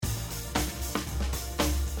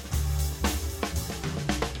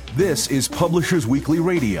This is Publishers Weekly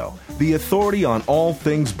Radio, the authority on all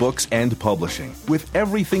things books and publishing, with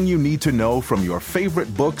everything you need to know from your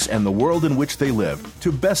favorite books and the world in which they live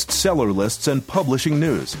to bestseller lists and publishing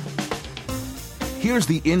news. Here's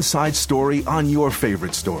the inside story on your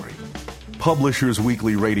favorite story. Publishers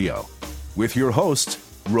Weekly Radio, with your hosts,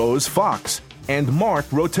 Rose Fox and Mark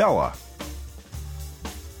Rotella.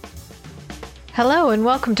 Hello and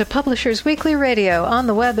welcome to Publishers Weekly Radio on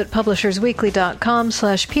the web at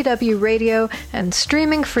publishersweekly.com/pwradio and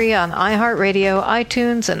streaming free on iHeartRadio,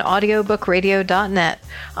 iTunes, and audiobookradio.net.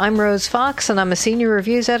 I'm Rose Fox and I'm a senior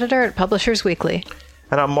reviews editor at Publishers Weekly.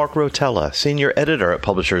 And I'm Mark Rotella, Senior Editor at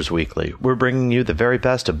Publishers Weekly. We're bringing you the very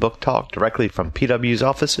best of book talk directly from PW's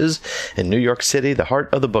offices in New York City, the heart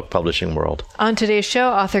of the book publishing world. On today's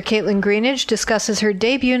show, author Caitlin Greenidge discusses her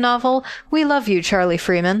debut novel, We Love You, Charlie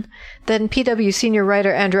Freeman. Then PW senior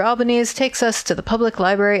writer Andrew Albanese takes us to the Public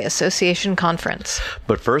Library Association Conference.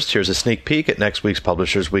 But first, here's a sneak peek at next week's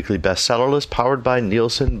Publishers Weekly bestseller list powered by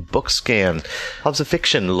Nielsen BookScan. How's the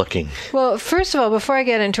fiction looking? Well, first of all, before I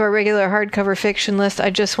get into our regular hardcover fiction list, I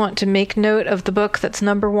just want to make note of the book that's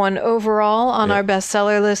number one overall on our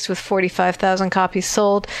bestseller list with 45,000 copies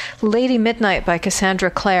sold, Lady Midnight by Cassandra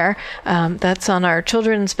Clare. That's on our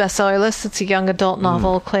children's bestseller list. It's a young adult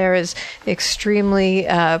novel. Clare is extremely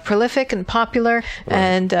prolific and popular,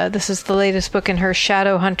 and this is the latest book in her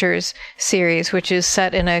Shadowhunters series, which is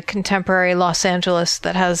set in a contemporary Los Angeles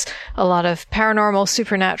that has a lot of paranormal,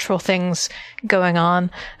 supernatural things going on.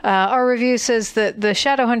 Our review says that the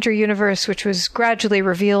Shadowhunter universe, which was gradually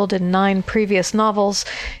revealed in 9 previous novels,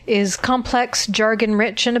 is complex,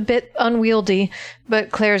 jargon-rich, and a bit unwieldy,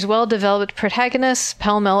 but Claire's well-developed protagonists,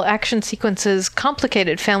 pell-mell action sequences,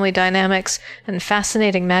 complicated family dynamics, and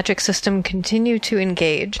fascinating magic system continue to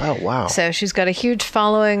engage. Oh, wow. So she's got a huge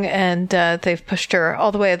following, and they've pushed her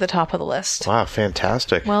all the way at the top of the list. Wow,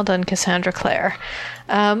 fantastic. Well done, Cassandra Clare.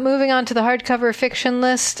 Moving on to the hardcover fiction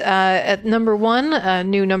list, at number one,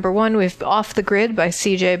 new number one, we've Off the Grid by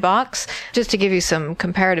C.J. Box. Just to give you some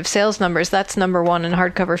comparative sales numbers, that's number one in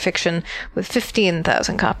hardcover fiction with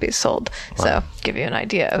 15,000 copies sold. Wow. So give you an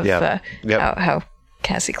idea of how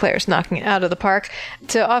Cassie Clare's knocking it out of the park.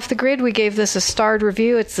 So Off the Grid, we gave this a starred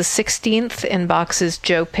review. It's the 16th in Box's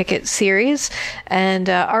Joe Pickett series. And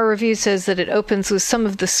our review says that it opens with some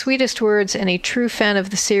of the sweetest words any true fan of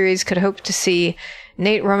the series could hope to see.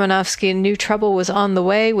 Nate Romanovsky knew trouble was on the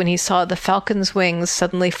way when he saw the Falcon's wings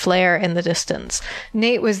suddenly flare in the distance.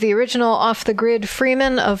 Nate was the original off-the-grid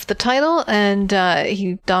Freeman of the title, and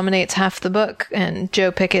he dominates half the book, and Joe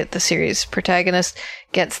Pickett, the series protagonist,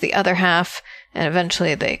 gets the other half, and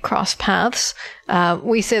eventually they cross paths.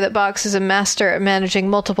 We say that Box is a master at managing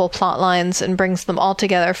multiple plot lines and brings them all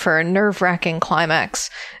together for a nerve-wracking climax.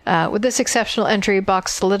 With this exceptional entry,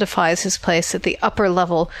 Box solidifies his place at the upper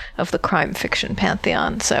level of the crime fiction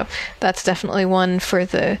pantheon. So that's definitely one for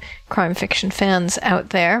the crime fiction fans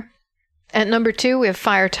out there. At number 2, we have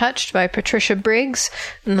Fire Touched by Patricia Briggs,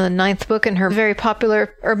 the 9th book in her very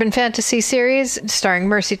popular urban fantasy series, starring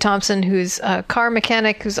Mercy Thompson, who's a car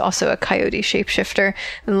mechanic, who's also a coyote shapeshifter,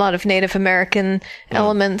 and a lot of Native American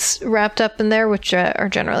elements wrapped up in there, which are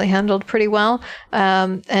generally handled pretty well.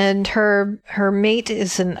 And her mate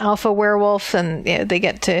is an alpha werewolf, and they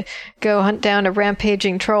get to go hunt down a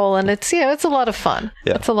rampaging troll, and it's a lot of fun.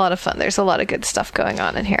 Yeah. It's a lot of fun. There's a lot of good stuff going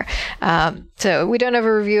on in here. So we don't have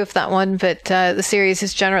a review of that one, but the series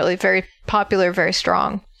is generally very popular, very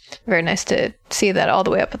strong. Very nice to see that all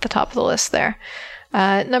the way up at the top of the list there.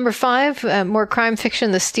 Number 5, more crime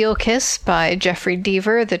fiction, The Steel Kiss by Jeffrey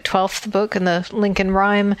Deaver, the 12th book in the Lincoln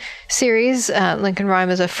Rhyme series. Lincoln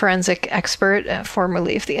Rhyme is a forensic expert,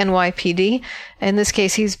 formerly of the NYPD. In this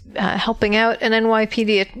case, he's helping out an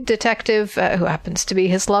NYPD detective who happens to be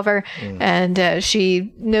his lover, and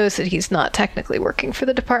she knows that he's not technically working for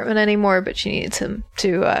the department anymore, but she needs him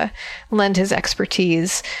to lend his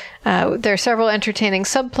expertise. There are several entertaining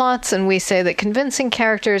subplots, and we say that convincing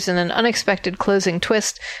characters and an unexpected closing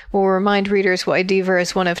twist will remind readers why Deaver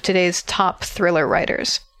is one of today's top thriller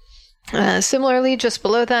writers. Similarly, just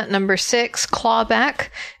below that, number 6, Clawback,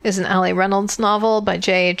 is an Ali Reynolds novel by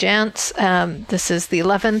J.A. Jantz. This is the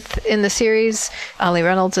 11th in the series. Ali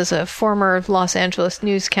Reynolds is a former Los Angeles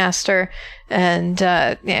newscaster, and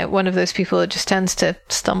one of those people who just tends to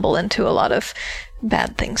stumble into a lot of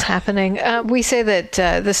bad things happening. We say that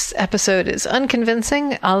this episode is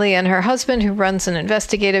unconvincing. Ali and her husband, who runs an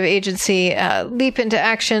investigative agency, leap into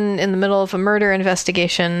action in the middle of a murder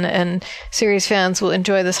investigation, and series fans will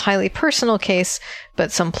enjoy this highly personal case,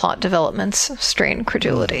 but some plot developments strain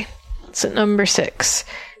credulity. It's at number 6.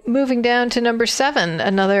 Moving down to number 7,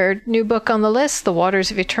 another new book on the list, The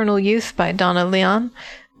Waters of Eternal Youth by Donna Leon.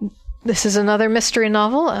 This is another mystery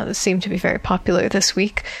novel. It seemed to be very popular this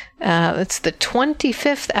week. It's the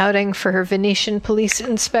 25th outing for her Venetian police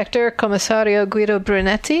inspector, Commissario Guido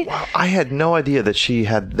Brunetti. Wow, I had no idea that she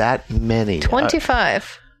had that many.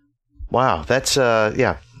 25. Wow, that's,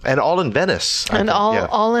 yeah. And all in Venice.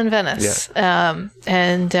 All in Venice. Yeah.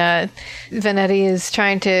 Vanetti is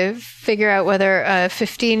trying to figure out whether a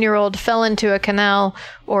 15-year-old fell into a canal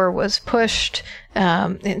or was pushed.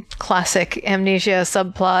 In classic amnesia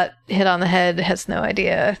subplot, hit on the head, has no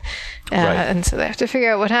idea. Right. And so they have to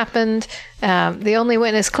figure out what happened. The only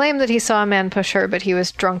witness claimed that he saw a man push her, but he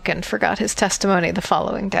was drunk and forgot his testimony the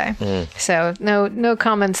following day. So no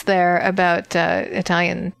comments there about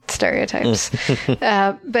Italian stereotypes.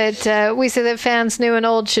 But we say that fans new and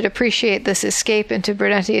old should appreciate this escape into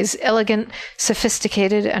Brunetti's elegant,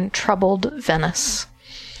 sophisticated, and troubled Venice.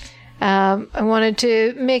 I wanted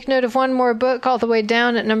to make note of one more book all the way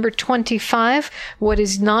down at number 25. What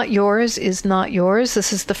is Not Yours is Not Yours.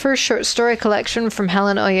 This is the first short story collection from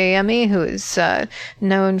Helen Oyeyemi, who is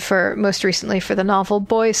known for most recently for the novel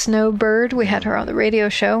Boy Snowbird. We had her on the radio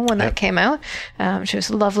show when that came out. She was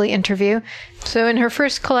a lovely interview. So in her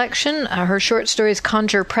first collection, her short stories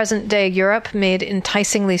conjure present-day Europe made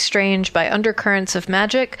enticingly strange by undercurrents of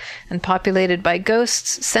magic and populated by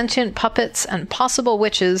ghosts, sentient puppets, and possible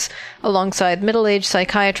witches, alongside middle-aged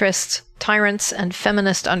psychiatrists, tyrants, and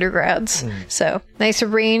feminist undergrads. So nice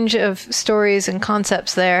range of stories and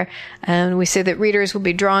concepts there. And we say that readers will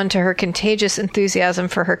be drawn to her contagious enthusiasm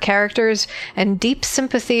for her characters and deep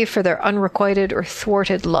sympathy for their unrequited or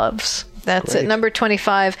thwarted loves. That's at number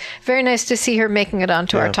 25. Very nice to see her making it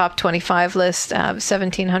onto our top 25 list.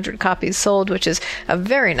 1,700 copies sold, which is a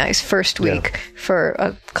very nice first week for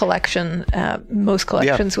a collection. Most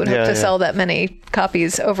collections would hope to sell that many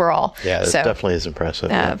copies overall. Yeah, it definitely is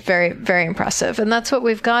impressive. Very, very impressive. And that's what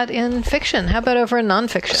we've got in fiction. How about over in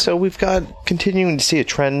nonfiction? So we've got continuing to see a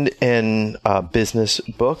trend in business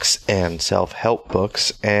books and self-help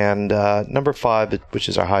books. And number 5, which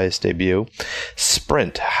is our highest debut,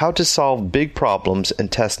 Sprint, How to Solve Big Problems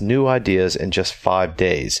and Test New Ideas in Just 5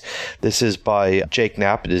 Days. This is by Jake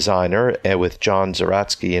Knapp, a designer, with John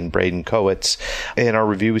Zaratsky and Braden Kowitz. In our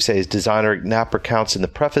review, we say his designer Knapp recounts in the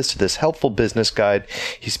preface to this helpful business guide,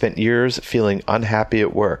 he spent years feeling unhappy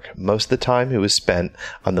at work. Most of the time, it was spent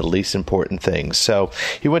on the least important things. So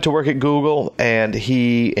he went to work at Google, and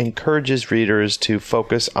he encourages readers to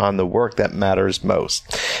focus on the work that matters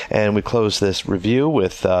most. And we close this review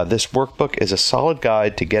with this workbook is a solid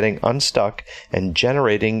guide to getting unstuck and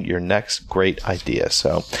generating your next great idea.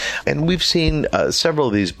 So, and we've seen several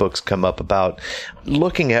of these books come up about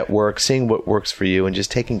looking at work, seeing what works for you, and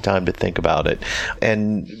just taking time to think about it.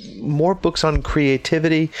 And more books on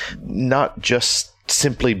creativity, not just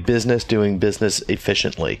simply business, doing business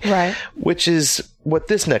efficiently. Right. Which is what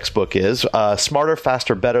this next book is, Smarter,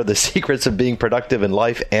 Faster, Better, The Secrets of Being Productive in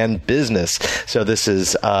Life and Business. So this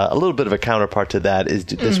is a little bit of a counterpart to that. Is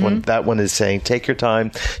this one? That one is saying, take your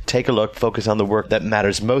time, take a look, focus on the work that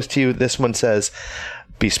matters most to you. This one says,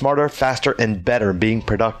 be smarter, faster, and better being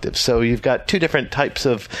productive. So you've got two different types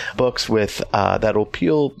of books with that'll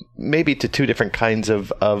appeal maybe to two different kinds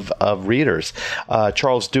of readers.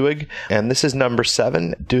 Charles Duhigg, and this is number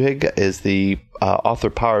 7. Duhigg is the author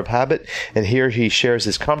Power of Habit, and here he shares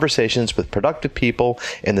his conversations with productive people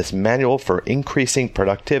in this manual for increasing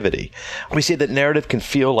productivity. We see that narrative can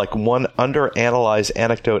feel like one underanalyzed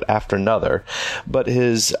anecdote after another, but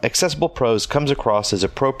his accessible prose comes across as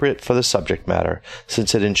appropriate for the subject matter,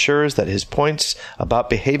 since it ensures that his points about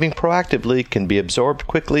behaving proactively can be absorbed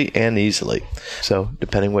quickly and easily. So,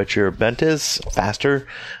 depending what your bent is, faster,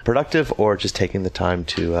 productive, or just taking the time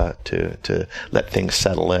to let things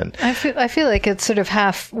settle in. I feel like it's sort of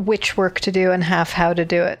half which work to do and half how to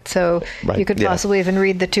do it. So you could possibly even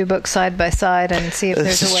read the two books side by side and see if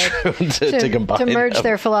there's a way to merge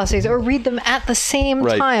their philosophies, or read them at the same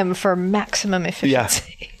time for maximum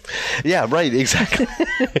efficiency. Yeah, right, exactly.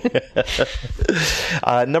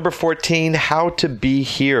 Number 14, How to Be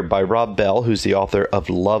Here by Rob Bell, who's the author of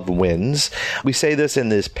Love Wins. We say this in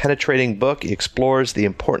this penetrating book. He explores the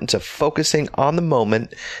importance of focusing on the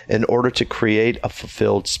moment in order to create a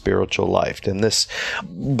fulfilled spiritual life. And this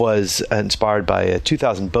was inspired by a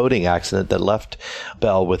 2000 boating accident that left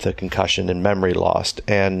Bell with a concussion and memory loss.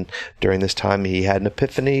 And during this time, he had an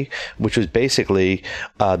epiphany, which was basically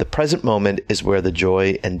the present moment is where the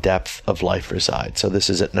joy and depth of life reside. So this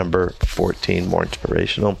is at number 14, more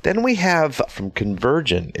inspirational. Then we have from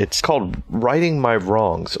Convergent, it's called Righting My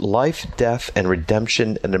Wrongs, Life, Death, and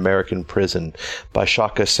Redemption in American Prison by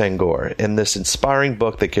Shaka Senghor. In this inspiring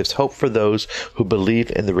book that gives hope for those who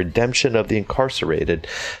believe in the redemption of the incarcerated,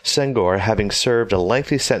 Senghor, having served a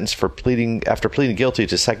lengthy sentence after pleading guilty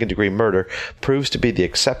to second-degree murder, proves to be the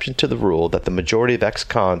exception to the rule that the majority of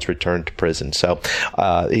ex-cons return to prison. So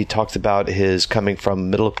he talks about his coming from a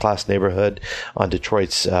middle-class neighborhood on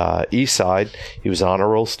Detroit's east side. He was an honor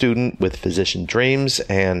roll student with physician dreams,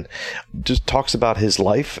 and just talks about his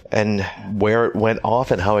life and where it went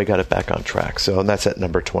off and how he got it back on track. So and that's at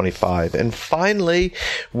number 25. And finally,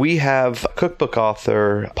 we have cookbook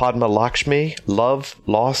author Padma Lakshmi, Love,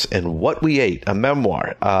 Loss, and What We Ate, a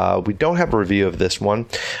memoir. We don't have a review of this one,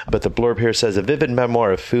 but the blurb here says, a vivid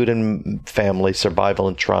memoir of food and family, survival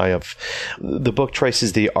and triumph. The book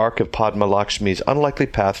traces the arc of Padma Lakshmi's unlikely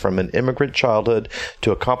path from an immigrant childhood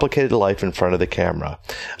to a complicated life in front of the camera.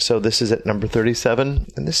 So this is at number 37,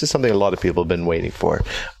 and this is something a lot of people have been waiting for,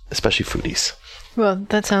 especially foodies. Well,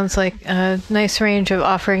 that sounds like a nice range of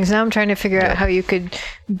offerings. Now I'm trying to figure out how you could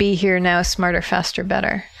be here now, smarter, faster,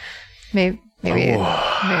 better. Maybe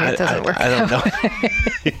it doesn't work. I don't know.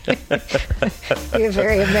 You're a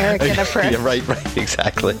very American approach. Yeah, right,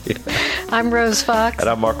 exactly. I'm Rose Fox. And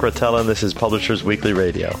I'm Mark Rotella, and this is Publishers Weekly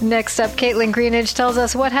Radio. Next up, Caitlin Greenidge tells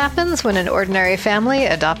us what happens when an ordinary family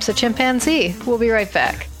adopts a chimpanzee. We'll be right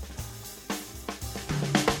back.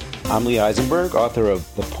 I'm Lee Eisenberg, author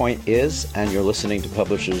of The Point Is, and you're listening to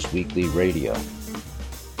Publishers Weekly Radio.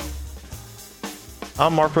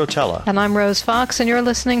 I'm Mark Rotella. And I'm Rose Fox, and you're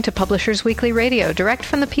listening to Publishers Weekly Radio, direct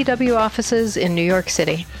from the PW offices in New York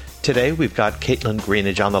City. Today, we've got Caitlin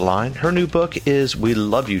Greenidge on the line. Her new book is We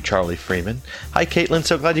Love You, Charlie Freeman. Hi, Caitlin.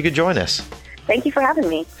 So glad you could join us. Thank you for having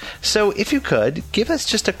me. So, if you could, give us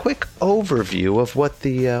just a quick overview of what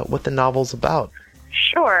the novel's about.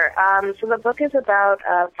 Sure. So the book is about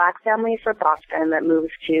a Black family from Boston that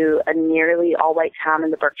moves to a nearly all-white town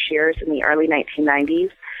in the Berkshires in the early 1990s.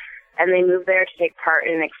 And they move there to take part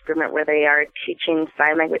in an experiment where they are teaching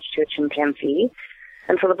sign language to a chimpanzee.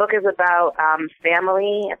 And so the book is about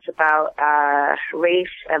family, it's about race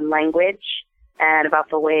and language, and about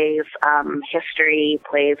the ways history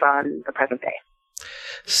plays on the present day.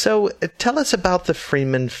 So tell us about the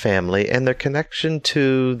Freeman family and their connection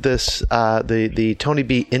to this, the Tony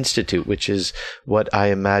B. Institute, which is what I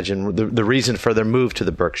imagine the reason for their move to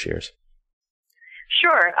the Berkshires.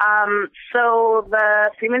 Sure. So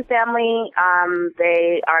the Freeman family,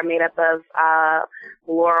 they are made up of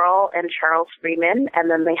Laurel and Charles Freeman, and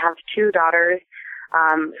then they have two daughters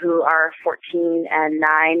who are 14 and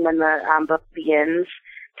 9 when the book begins,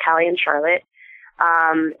 Callie and Charlotte.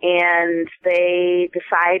 And they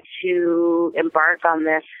decide to embark on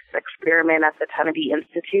this experiment at the Tony B.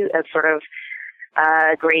 Institute as sort of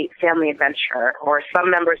a great family adventure, or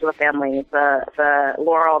some members of the family, the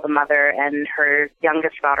Laurel, the mother, and her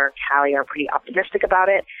youngest daughter, Callie, are pretty optimistic about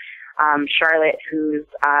it. Charlotte, who's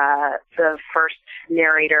the first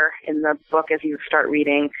narrator in the book as you start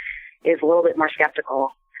reading, is a little bit more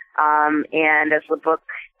skeptical. And as the book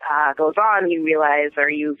goes on, you realize, or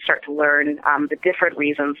you start to learn the different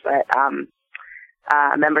reasons that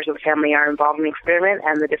members of the family are involved in the experiment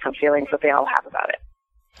and the different feelings that they all have about it.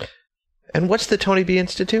 And what's the Tony B.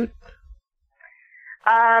 Institute?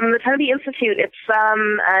 The Tony B. Institute, it's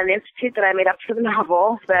an institute that I made up for the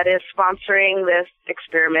novel that is sponsoring this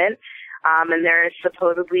experiment. And they're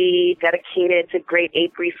supposedly dedicated to great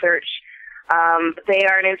ape research. They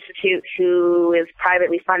are an institute who is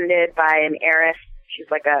privately funded by an heiress. She's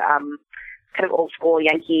like a kind of old school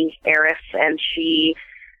Yankee heiress, and she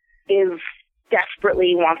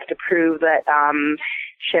desperately wants to prove that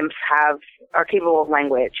chimps are capable of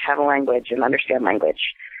language, have a language, and understand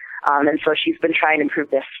language. And so she's been trying to prove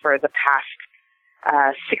this for the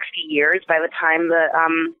past 60 years by the time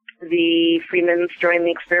the Freemans joined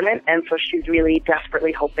the experiment. And so she's really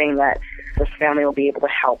desperately hoping that this family will be able to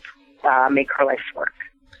help make her life work.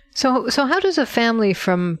 So how does a family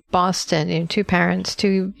from Boston, two parents,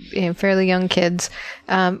 two fairly young kids,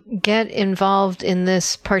 get involved in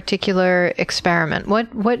this particular experiment?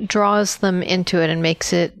 What draws them into it and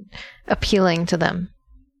makes it appealing to them?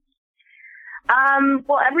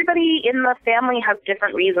 Well, everybody in the family has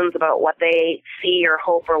different reasons about what they see or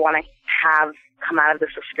hope or want to have come out of this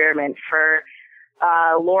experiment. For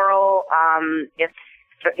Laurel,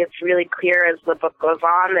 it's really clear as the book goes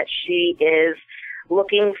on that she is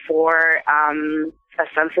looking for a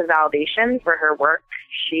sense of validation for her work.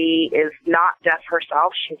 She is not deaf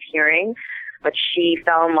herself, she's hearing, but she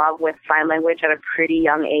fell in love with sign language at a pretty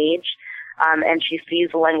young age. And she sees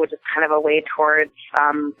the language as kind of a way towards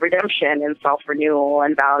redemption and self-renewal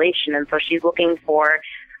and validation. And so she's looking for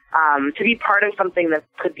to be part of something that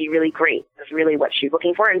could be really great is really what she's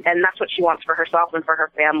looking for. And that's what she wants for herself and for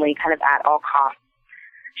her family kind of at all costs.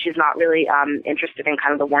 She's not really interested in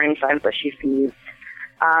kind of the warning signs that she sees.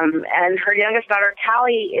 And her youngest daughter,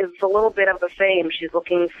 Callie, is a little bit of the same. She's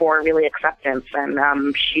looking for really acceptance,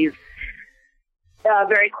 and she's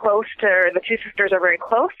very close to her. The two sisters are very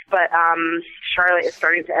close, but Charlotte is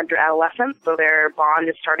starting to enter adolescence, so their bond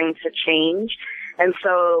is starting to change. And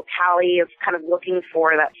so Callie is kind of looking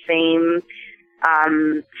for that same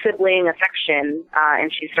sibling affection,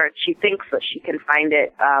 and she thinks that she can find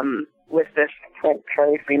it with this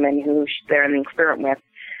Charlie Freeman, who they're in the experiment with.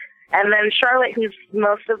 And then Charlotte, who's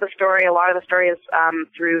most of the story, a lot of the story is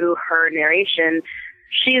through her narration.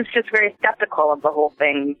 She's just very skeptical of the whole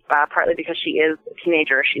thing, partly because she is a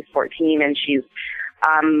teenager. She's 14, and she's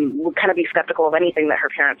would kind of be skeptical of anything that her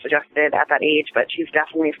parents suggested at that age, but she's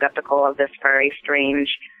definitely skeptical of this very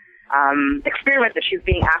strange experiment that she's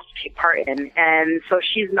being asked to take part in. And so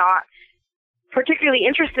she's not particularly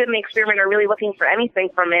interested in the experiment or really looking for anything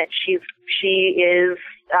from it. She is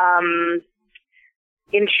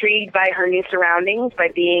intrigued by her new surroundings, by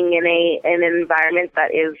being in an environment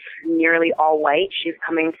that is nearly all white. She's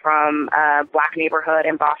coming from a black neighborhood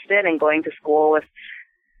in Boston and going to school with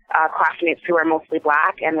classmates who are mostly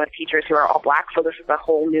black and with teachers who are all black. So this is a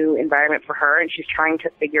whole new environment for her, and she's trying to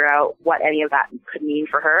figure out what any of that could mean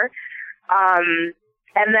for her.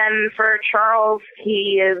 And then for Charles,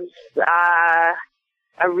 he is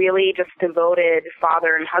a really just devoted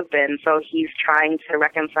father and husband. So he's trying to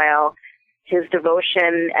reconcile his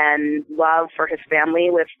devotion and love for his family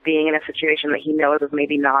with being in a situation that he knows is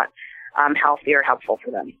maybe not healthy or helpful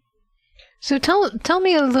for them. So tell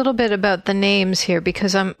me a little bit about the names here,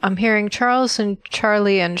 because I'm hearing Charles and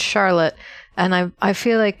Charlie and Charlotte, and I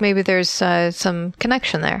feel like maybe there's some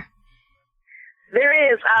connection there. There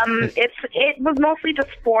is. It was mostly just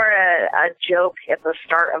for a joke at the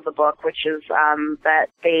start of the book, which is that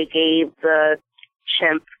they gave the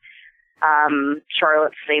chimp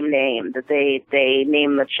Charlotte's same name, that they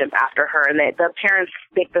named the chimp after her, and the parents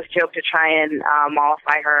make this joke to try and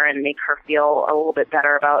mollify her and make her feel a little bit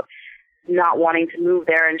better about not wanting to move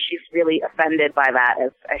there, and she's really offended by that,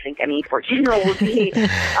 as I think any 14-year-old would be.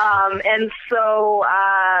 And so,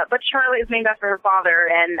 but Charlie is named after her father,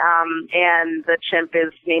 and the chimp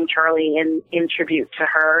is named Charlie in tribute to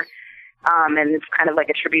her. And it's kind of like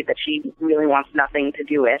a tribute that she really wants nothing to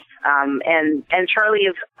do with. And Charlie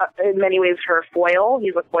is in many ways her foil.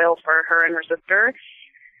 He's a foil for her and her sister.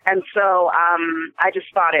 And so, I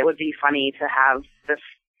just thought it would be funny to have this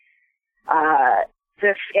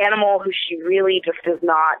animal who she really just is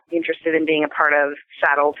not interested in being a part of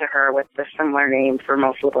saddled to her with the similar name for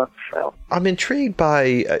most of the book. So I'm intrigued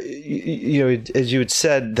by, as you had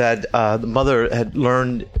said, that the mother had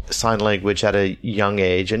learned sign language at a young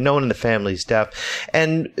age, and no one in the family is deaf.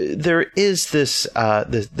 And there is this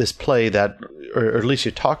play that, or at least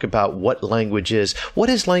you talk about what language is. What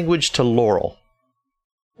is language to Laurel?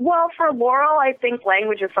 Well, for Laurel, I think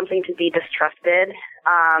language is something to be distrusted.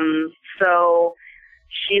 So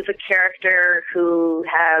she's a character who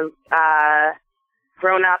has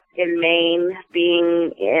grown up in Maine,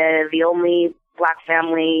 being the only black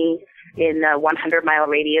family in a 100-mile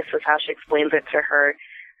radius, is how she explains it to her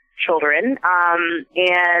children. And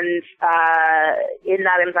in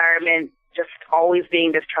that environment, just always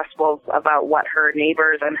being distrustful about what her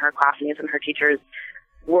neighbors and her classmates and her teachers'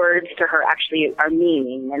 words to her actually are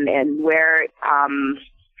meaning, and where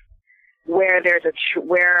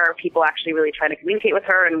are people actually really trying to communicate with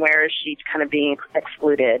her, and where is she kind of being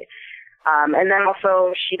excluded. And then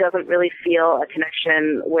also she doesn't really feel a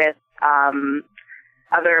connection with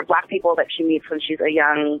other black people that she meets when she's a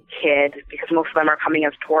young kid, because most of them are coming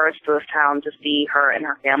as tourists to this town to see her and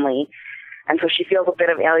her family. And so she feels a bit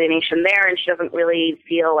of alienation there, and she doesn't really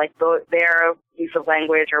feel like their use of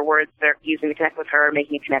language or words they're using to connect with her are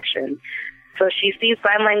making a connection. So she sees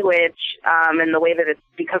sign language, and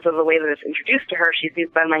because of the way that it's introduced to her, she sees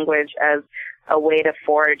sign language as a way to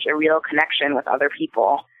forge a real connection with other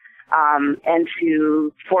people, and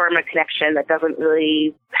to form a connection that doesn't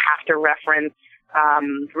really have to reference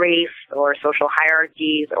race or social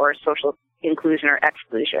hierarchies or social inclusion or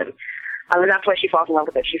exclusion. And that's why she falls in love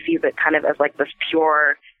with it. She sees it kind of as like this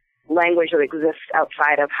pure language that exists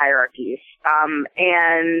outside of hierarchies,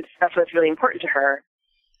 and that's what's really important to her.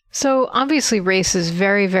 So obviously race is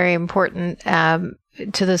very, very important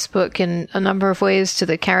to this book in a number of ways, to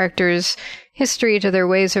the characters' history, to their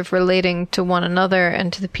ways of relating to one another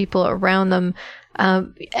and to the people around them.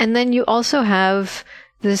 And then you also have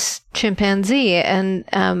this chimpanzee, and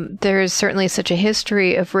there is certainly such a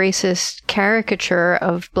history of racist caricature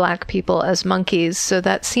of Black people as monkeys. So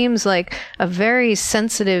that seems like a very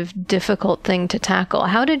sensitive, difficult thing to tackle.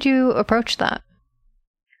 How did you approach that?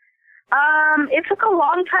 It took a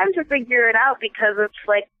long time to figure it out because it's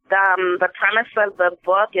like the premise of the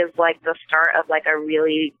book is like the start of like a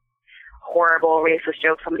really horrible racist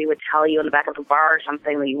joke somebody would tell you in the back of a bar or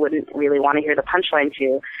something that you wouldn't really want to hear the punchline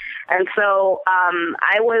to. And so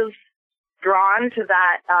I was drawn to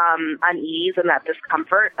that unease and that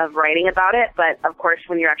discomfort of writing about it. But of course,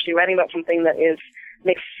 when you're actually writing about something that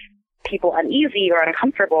makes people uneasy or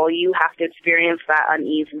uncomfortable, you have to experience that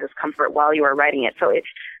unease and discomfort while you are writing it. So it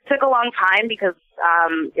took a long time because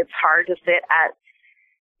it's hard to sit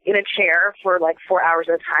in a chair for like 4 hours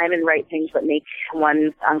at a time and write things that make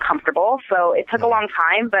one uncomfortable. So it took a long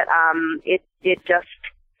time, but it just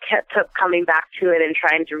kept coming back to it and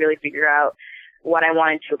trying to really figure out what I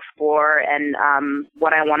wanted to explore and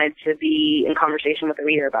what I wanted to be in conversation with the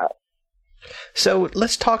reader about. So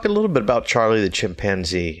let's talk a little bit about Charlie the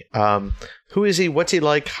chimpanzee. Who is he? What's he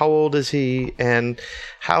like? How old is he? And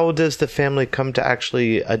how does the family come to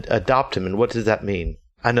actually adopt him? And what does that mean?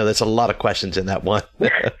 I know there's a lot of questions in that one. He's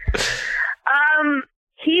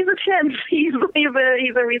a chimp. He's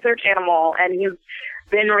a research animal, and he's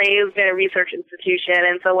been raised in a research institution.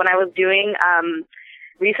 And so when I was doing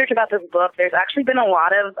research about this book, there's actually been a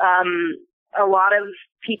lot of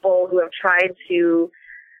people who have tried to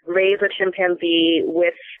raise a chimpanzee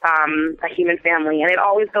with a human family, and it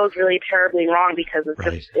always goes really terribly wrong because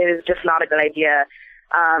it is just not a good idea.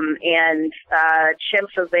 And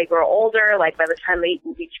chimps, as they grow older, like by the time they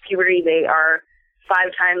reach puberty, they are 5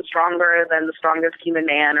 times stronger than the strongest human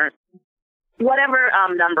man, or whatever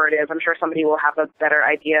number it is. I'm sure somebody will have a better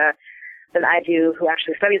idea than I do who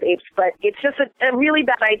actually studies apes, but it's just a really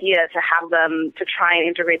bad idea to have them, to try and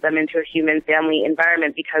integrate them into a human family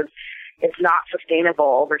environment because it's not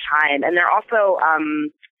sustainable over time. And they're also,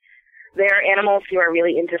 they're animals who are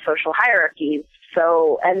really into social hierarchies.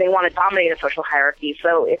 So, and they want to dominate a social hierarchy.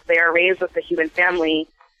 So if they are raised with the human family,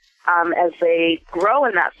 as they grow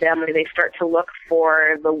in that family, they start to look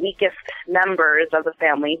for the weakest members of the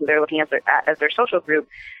family who they're looking at as their social group.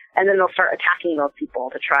 And then they'll start attacking those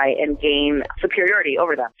people to try and gain superiority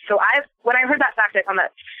over them. So when I heard that fact, I found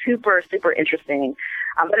that super, super interesting.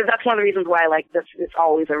 But that's one of the reasons why, like, it's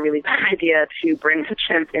always a really bad idea to bring a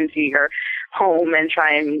chimp into your home and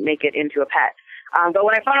try and make it into a pet. But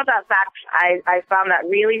when I found out that fact, I found that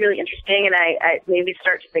really, really interesting, and I made me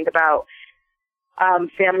start to think about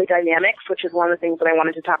family dynamics, which is one of the things that I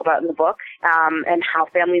wanted to talk about in the book, and how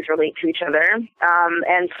families relate to each other.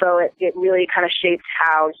 And so it really kind of shaped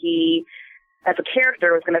how he, as a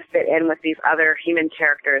character, was going to fit in with these other human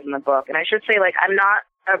characters in the book. And I should say, like, I'm not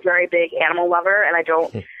a very big animal lover, and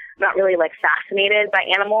not really like fascinated by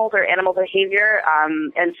animals or animal behavior.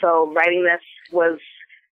 And so writing this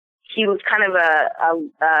he was kind of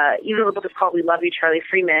even though the book is called We Love You, Charlie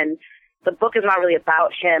Freeman, the book is not really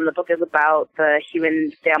about him. The book is about the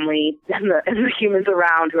human family and the humans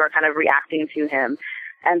around who are kind of reacting to him.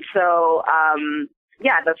 And so,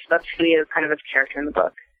 that's who he is, kind of his character in the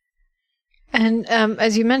book. And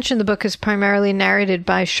as you mentioned, the book is primarily narrated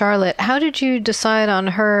by Charlotte. How did you decide on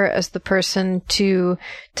her as the person to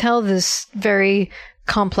tell this very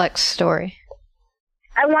complex story?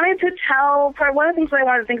 I wanted to one of the things that I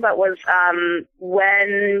wanted to think about was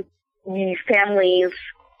when families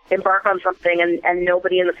embark on something and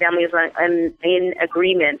nobody in the family is in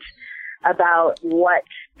agreement about what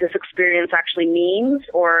this experience actually means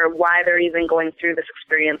or why they're even going through this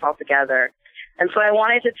experience altogether. And so I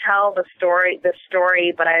wanted to tell this story,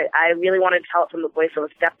 but I really wanted to tell it from the voice of a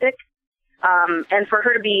skeptic, and for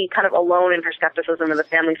her to be kind of alone in her skepticism of the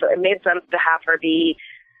family. So it made sense to have her be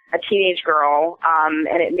a teenage girl,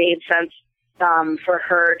 and it made sense for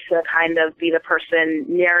her to kind of be the person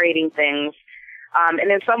narrating things.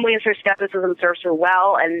 And in some ways, her skepticism serves her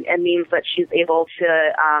well and means that she's able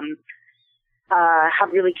to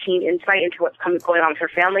have really keen insight into what's going on with her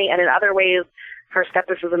family. And in other ways, her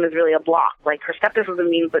skepticism is really a block. Like, her skepticism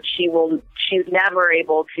means that she's never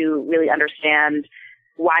able to really understand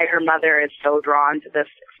why her mother is so drawn to this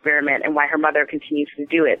experiment and why her mother continues to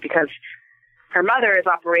do it, because her mother is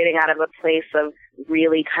operating out of a place of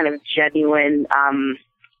really kind of genuine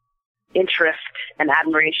interest and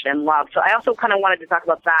admiration and love. So I also kind of wanted to talk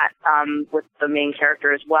about that with the main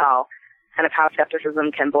character as well, kind of how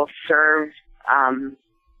skepticism can both serve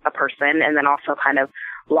a person and then also kind of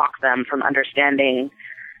block them from understanding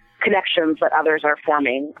connections that others are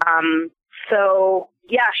forming. So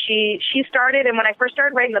yeah, she started, and when I first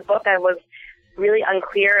started writing the book, I was really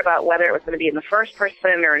unclear about whether it was going to be in the first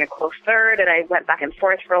person or in a close third, and I went back and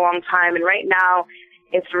forth for a long time. And right now,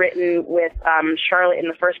 it's written with Charlotte in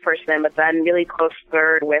the first person, but then really close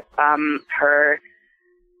third with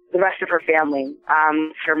the rest of her family,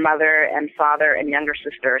 her mother and father and younger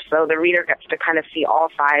sister. So the reader gets to kind of see all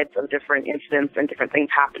sides of different incidents and different things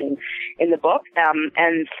happening in the book,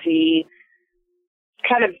 and see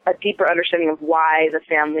kind of a deeper understanding of why the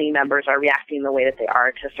family members are reacting the way that they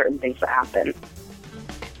are to certain things that happen.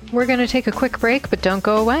 We're going to take a quick break, but don't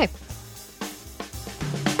go away.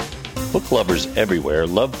 Book lovers everywhere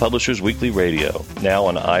love Publishers Weekly Radio, now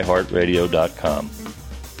on iHeartRadio.com.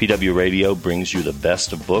 PW Radio brings you the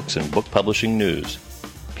best of books and book publishing news.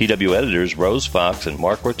 PW editors Rose Fox and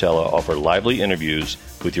Mark Rotella offer lively interviews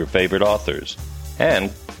with your favorite authors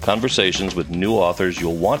and conversations with new authors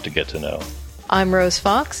you'll want to get to know. I'm Rose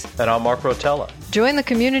Fox. And I'm Mark Rotella. Join the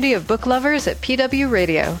community of book lovers at PW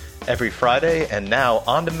Radio. Every Friday and now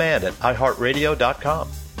on demand at iHeartRadio.com.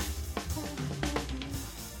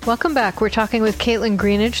 Welcome back. We're talking with Caitlin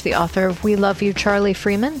Greenidge, the author of We Love You, Charlie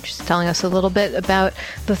Freeman. She's telling us a little bit about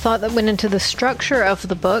the thought that went into the structure of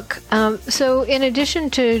the book. So in addition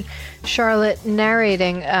to Charlotte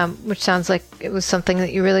narrating, which sounds like it was something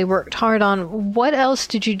that you really worked hard on, what else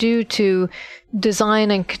did you do to design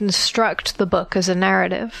and construct the book as a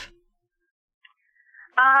narrative?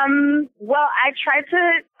 Well, I tried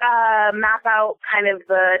to map out kind of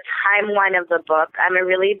the timeline of the book. I'm a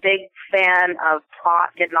really big fan of plot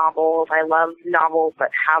in novels. I love novels that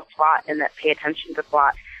have plot and that pay attention to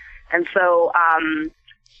plot. And so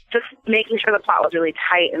just making sure the plot was really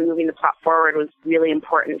tight and moving the plot forward was really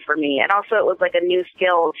important for me. And also it was like a new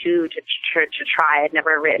skill, too, to try. I'd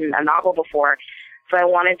never written a novel before, so I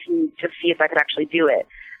wanted to see if I could actually do it.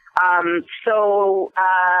 All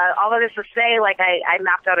of this to say, like, I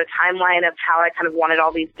mapped out a timeline of how I kind of wanted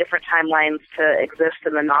all these different timelines to exist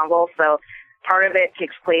in the novel. So part of it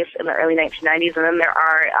takes place in the early 1990s, and then there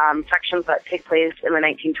are sections that take place in the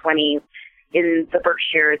 1920s in the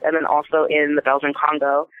Berkshires and then also in the Belgian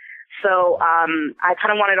Congo. So I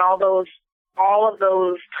kind of wanted all of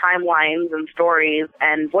those timelines and stories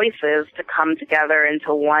and voices to come together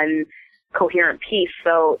into one coherent piece.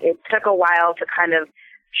 So it took a while to kind of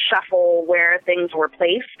shuffle where things were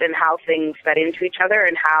placed and how things fed into each other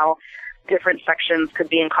and how different sections could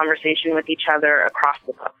be in conversation with each other across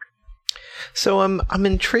the book. So I'm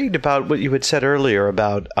intrigued about what you had said earlier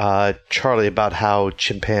about Charlie, about how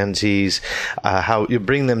chimpanzees, how you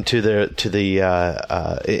bring them into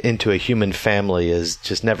a human family is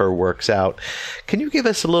just never works out. Can you give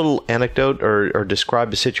us a little anecdote or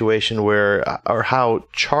describe a situation where or how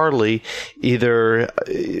Charlie either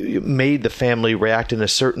made the family react in a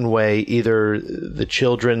certain way, either the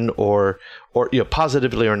children or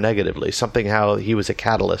positively or negatively, something how he was a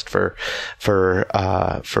catalyst for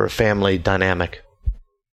a family dynamic?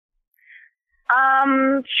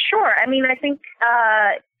 Sure. I mean, I think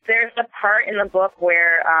there's a part in the book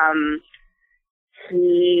where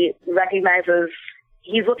he recognizes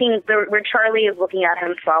where Charlie is looking at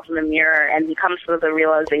himself in the mirror, and he comes to the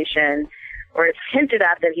realization, or it's hinted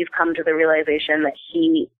at that he's come to the realization that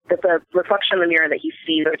the reflection in the mirror that he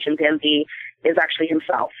sees of a chimpanzee is actually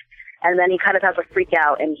himself. And then he kind of has a freak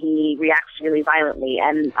out and he reacts really violently.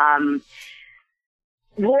 And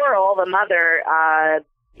Laurel, the mother,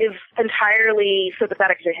 is entirely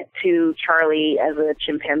sympathetic to Charlie as a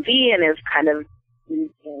chimpanzee and is kind of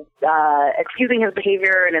excusing his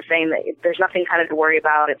behavior and is saying that there's nothing kind of to worry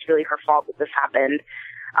about. It's really her fault that this happened.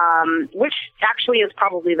 Which actually is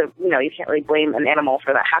probably you can't really blame an animal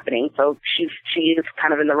for that happening. So she is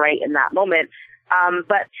kind of in the right in that moment.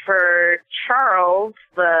 But for Charles,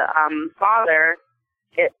 the father,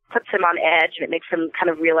 it puts him on edge and it makes him kind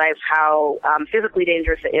of realize how physically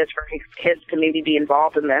dangerous it is for his kids to maybe be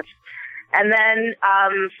involved in this. And then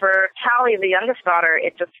for Callie, the youngest daughter,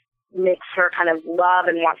 it just makes her kind of love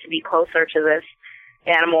and want to be closer to this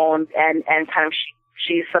animal and kind of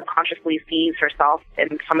she subconsciously sees herself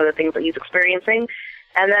in some of the things that he's experiencing.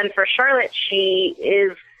 And then for Charlotte, she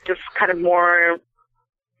is just kind of more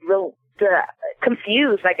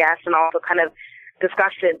confused, I guess, and also kind of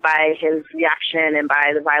disgusted by his reaction and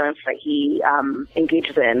by the violence that he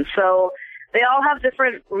engages in. So they all have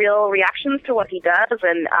different real reactions to what he does,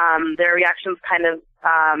 and their reactions kind of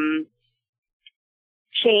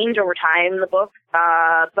change over time in the book.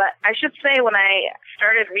 But I should say, when I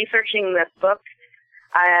started researching this book,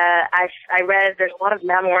 I read there's a lot of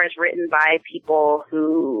memoirs written by people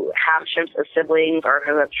who have chimps as siblings or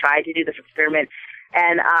who have tried to do this experiment.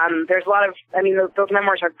 And there's a lot of, those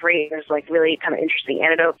memoirs are great. There's like really kind of interesting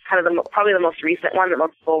anecdotes. Kind of probably the most recent one that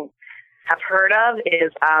most people have heard of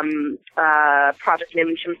is Project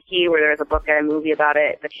Nim Chimpsky, where there's a book and a movie about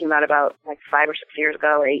it that came out about like 5 or 6 years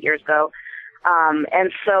ago, or 8 years ago.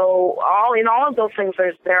 And so in all of those things,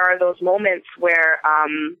 there are those moments where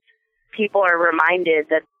people are reminded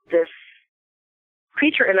that this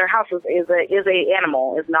creature in their house is a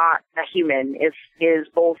animal, is not a human, is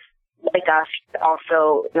both like us, but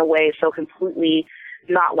also in a way so completely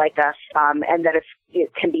not like us, and that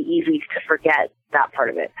it can be easy to forget that part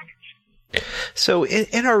of it. So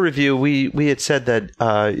in our review, we had said that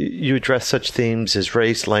you address such themes as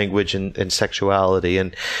race, language, and sexuality.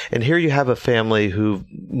 And here you have a family who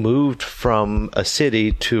moved from a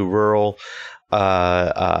city to rural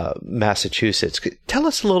Massachusetts. Tell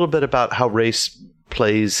us a little bit about how race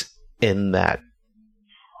plays in that.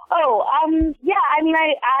 Yeah. I mean,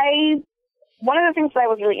 I one of the things that I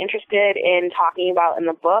was really interested in talking about in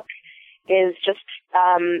the book is just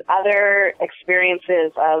other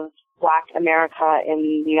experiences of Black America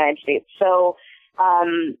in the United States. So a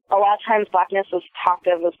lot of times Blackness is talked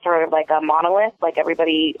of as sort of like a monolith, like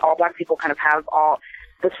all Black people kind of have all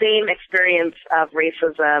the same experience of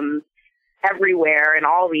racism everywhere in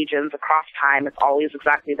all regions across time. It's always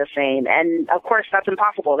exactly the same. And of course that's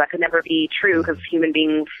impossible. That could never be true because human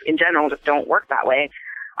beings in general just don't work that way.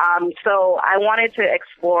 So I wanted to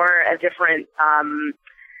explore a different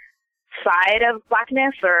side of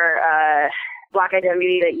Blackness, or Black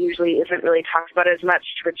identity that usually isn't really talked about as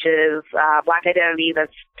much, which is Black identity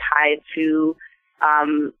that's tied to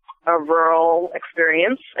a rural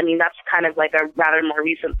experience. I mean, that's kind of like a rather more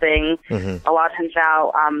recent thing. Mm-hmm. A lot of times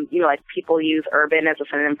now, like people use urban as a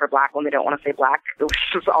synonym for Black when they don't want to say Black, which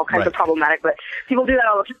is all kinds of problematic, but people do that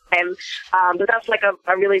all the time. But that's like a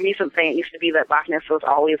really recent thing. It used to be that Blackness was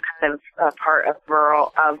always kind of a part of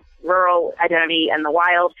rural identity and the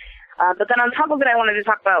wild. But then on top of it, I wanted to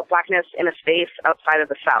talk about Blackness in a space outside of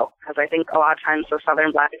the South, because I think a lot of times the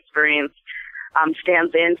Southern Black experience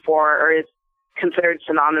stands in for, or is considered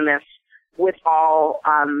synonymous with all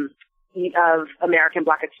of American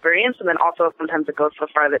Black experience. And then also sometimes it goes so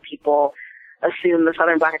far that people assume the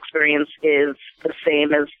Southern Black experience is the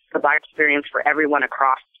same as the Black experience for everyone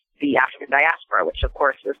across the African diaspora, which of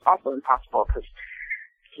course is also impossible because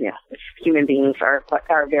human beings are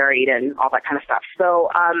varied and all that kind of stuff. So,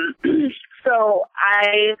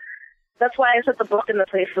 that's why I set the book in the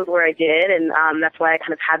places where I did, and that's why I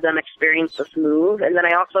kind of had them experience this move. And then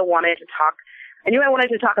I also wanted to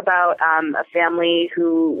talk about a family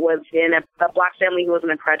who was in a Black family who was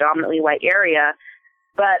in a predominantly white area.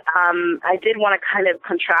 But I did want to kind of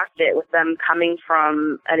contrast it with them coming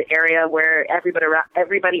from an area where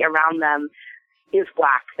everybody around them is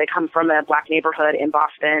Black. They come from a Black neighborhood in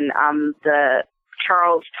Boston.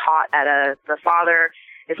 Charles taught the father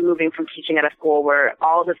is moving from teaching at a school where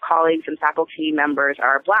all of his colleagues and faculty members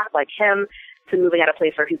are Black like him, to moving at a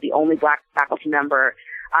place where he's the only Black faculty member.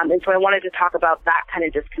 And so I wanted to talk about that kind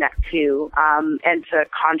of disconnect too, and to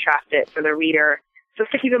contrast it for the reader.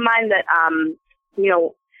 Just to keep in mind that,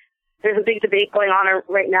 there's a big debate going on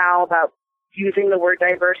right now about using the word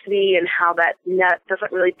diversity and how that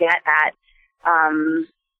doesn't really get at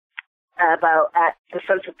the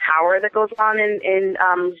sense of power that goes on in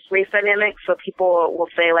race dynamics. So people will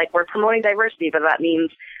say, like, we're promoting diversity, but that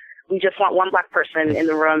means we just want one Black person in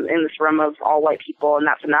this room of all white people, and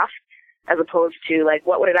that's enough, as opposed to, like,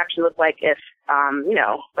 what would it actually look like if,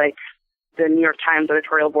 like, the New York Times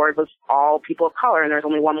editorial board was all people of color and there's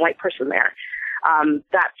only one white person there.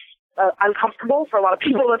 That's uncomfortable for a lot of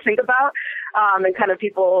people to think about, and kind of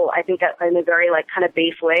people, I think, in a very, like, kind of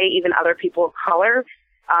base way, even other people of color,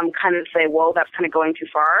 kind of say, whoa, that's kind of going too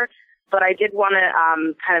far. But I did want to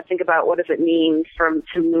kind of think about what does it mean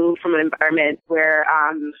to move from an environment where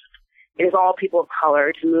it is all people of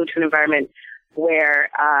color to move to an environment where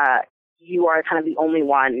you are kind of the only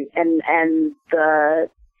one, and the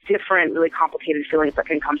different, really complicated feelings that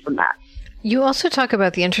can come from that. You also talk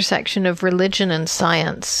about the intersection of religion and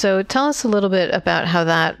science. So tell us a little bit about how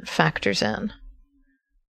that factors in.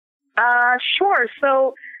 Sure.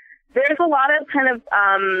 So there's a lot of kind of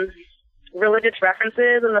religious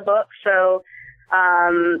references in the book. So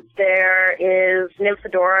there is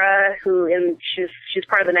Nymphadora, she's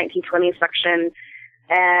part of the 1920s section,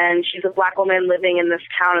 and she's a Black woman living in this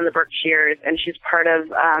town in the Berkshires, and she's part of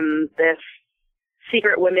this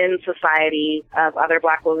secret women's society of other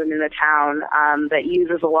Black women in the town that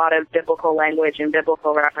uses a lot of biblical language and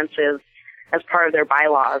biblical references as part of their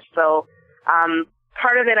bylaws. So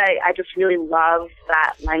part of it, I just really love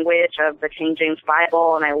that language of the King James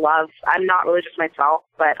Bible, and I'm not religious myself,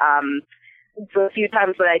 but the few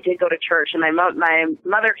times that I did go to church, and my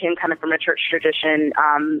mother came kind of from a church tradition,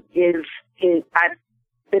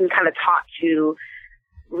 been kind of taught to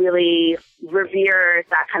really revere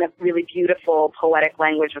that kind of really beautiful poetic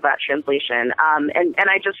language of that translation. And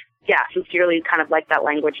I just, sincerely kind of like that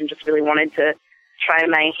language and just really wanted to try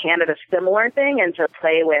my hand at a similar thing and to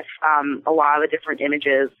play with a lot of the different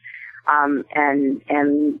images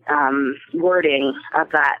and wording of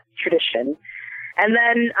that tradition. And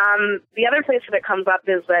then the other place that it comes up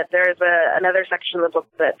is that there's another section of the book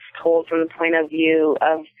that's told from the point of view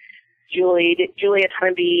of Julia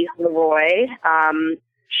Tonabee Leroy.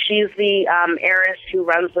 She's the heiress who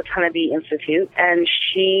runs the Tonabee Institute, and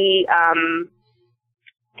she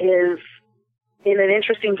is in an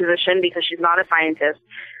interesting position because she's not a scientist,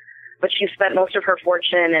 but she spent most of her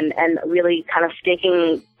fortune and really kind of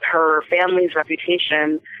staking her family's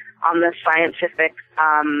reputation on this scientific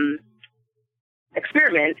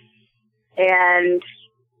experiment. And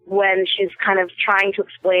when she's kind of trying to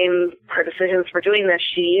explain her decisions for doing this,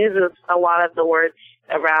 she uses a lot of the words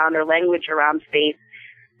around or language around faith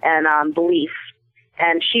and belief.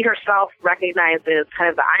 And she herself recognizes kind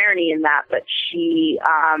of the irony in that, but she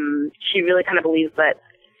really kind of believes that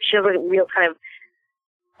she has a real kind of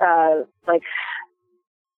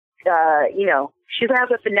she has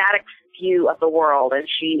a fanatic view of the world, and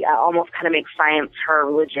she almost kind of makes science her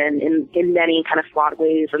religion in many kind of flawed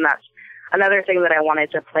ways, and that's another thing that I wanted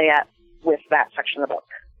to play at with that section of the book.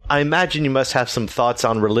 I imagine you must have some thoughts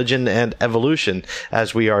on religion and evolution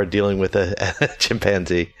as we are dealing with a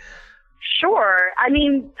chimpanzee. Sure. I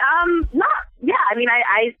mean,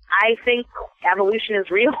 I think evolution is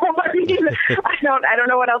real. I mean, I don't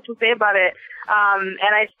know what else to say about it. And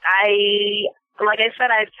like I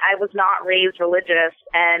said, I was not raised religious,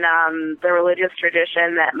 and the religious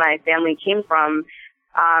tradition that my family came from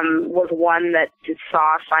was one that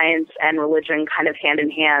saw science and religion kind of hand in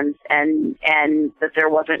hand, and that there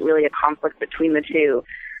wasn't really a conflict between the two.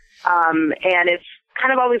 And it's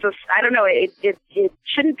kind of always I don't know, it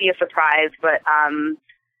shouldn't be a surprise, but I'm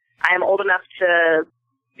old enough to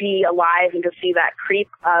be alive and to see that creep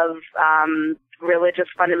of religious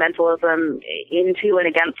fundamentalism into and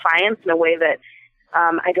against science in a way that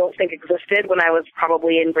I don't think existed when I was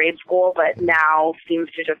probably in grade school, but now seems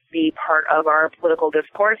to just be part of our political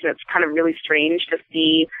discourse. And it's kind of really strange to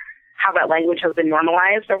see how that language has been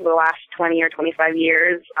normalized over the last 20 or 25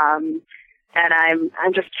 years. And I'm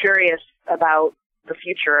just curious about the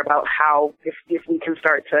future, about how if we can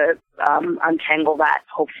start to untangle that,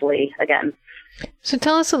 hopefully, again. So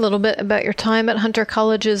tell us a little bit about your time at Hunter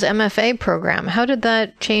College's MFA program. How did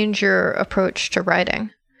that change your approach to writing?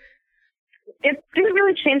 It didn't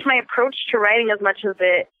really change my approach to writing as much as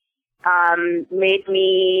it made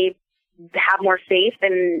me have more faith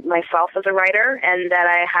in myself as a writer, and that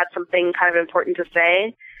I had something kind of important to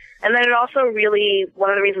say. And then it also really,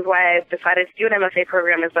 one of the reasons why I decided to do an MFA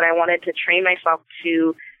program is that I wanted to train myself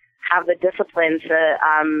to have the discipline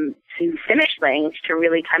to finish things, to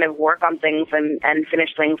really kind of work on things and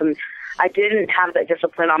finish things. And I didn't have that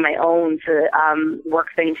discipline on my own to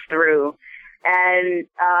work things through. And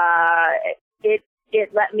it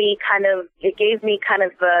gave me kind of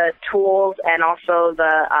the tools and also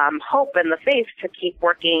the hope and the faith to keep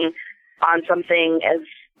working on something as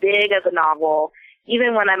big as a novel,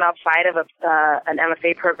 even when I'm outside of an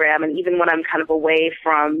MFA program, and even when I'm kind of away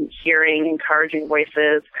from hearing encouraging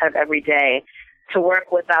voices kind of every day, to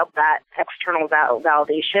work without that external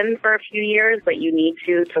validation for a few years that you need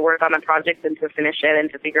to work on a project and to finish it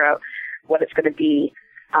and to figure out what it's going to be,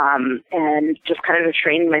 and just kind of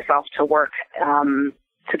training myself to work,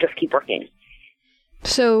 to just keep working.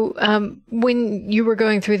 So when you were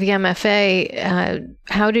going through the MFA,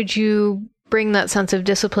 how did you bring that sense of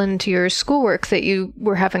discipline to your schoolwork that you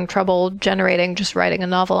were having trouble generating just writing a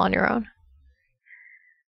novel on your own?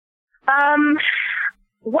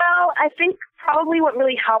 Well, I think probably what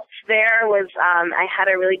really helped there was I had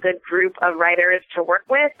a really good group of writers to work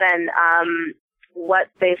with, and what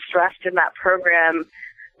they stressed in that program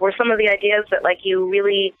were some of the ideas that, like, you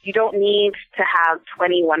don't need to have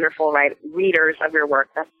 20 wonderful readers of your work.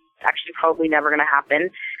 That's actually probably never going to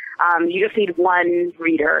happen. You just need one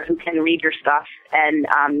reader who can read your stuff and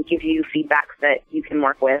give you feedback that you can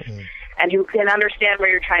work with, and who can understand where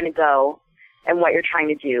you're trying to go and what you're trying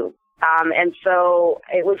to do. And so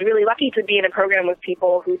it was really lucky to be in a program with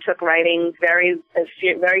people who took writing very,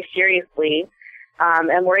 very seriously,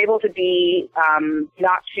 and were able to be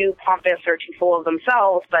not too pompous or too full of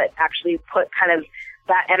themselves, but actually put kind of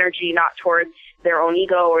that energy not towards their own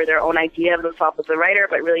ego or their own idea of themselves as a writer,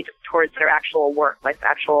 but really towards their actual work, like the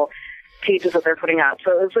actual pages that they're putting out.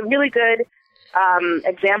 So it was a really good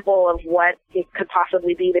example of what it could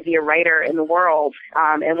possibly be to be a writer in the world,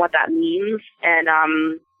 and what that means. And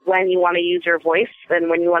when you want to use your voice and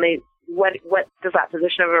when you want to, what does that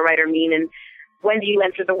position of a writer mean, and when do you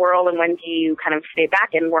enter the world and when do you kind of stay back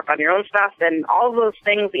and work on your own stuff, and all of those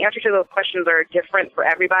things. The answer to those questions are different for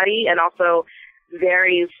everybody and also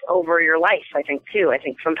varies over your life, I think, too. I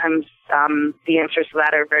think sometimes the answers to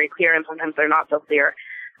that are very clear and sometimes they're not so clear.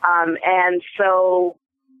 And so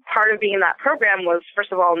part of being in that program was,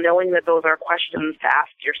 first of all, knowing that those are questions to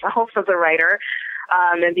ask yourself as a writer,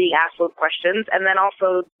 and being asked those questions, and then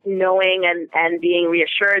also knowing and being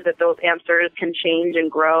reassured that those answers can change and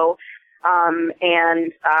grow,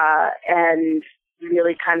 and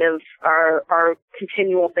really kind of are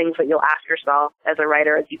continual things that you'll ask yourself as a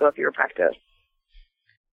writer as you go through your practice.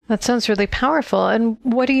 That sounds really powerful. And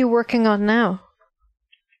what are you working on now?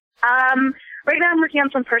 Right now I'm working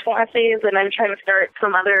on some personal essays, and I'm trying to start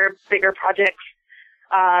some other bigger projects.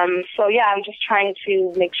 So yeah, I'm just trying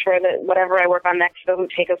to make sure that whatever I work on next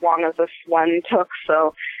doesn't take as long as this one took.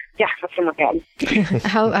 So yeah, that's what I'm working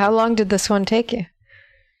on. How long did this one take you?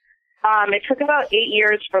 It took about 8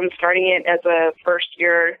 years from starting it as a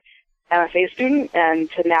first-year MFA student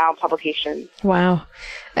and to now publication. Wow.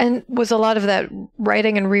 And was a lot of that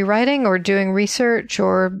writing and rewriting or doing research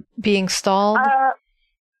or being stalled?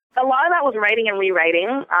 A lot of that was writing and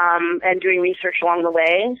rewriting, and doing research along the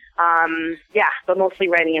way. Yeah, but mostly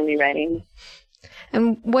writing and rewriting.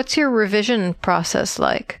 And what's your revision process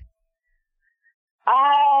like?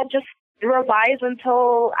 Just revise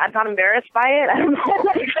until I'm not embarrassed by it. I don't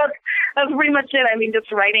know. That's pretty much it. I mean,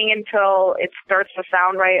 just writing until it starts to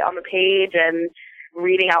sound right on the page and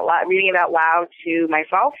reading it out loud to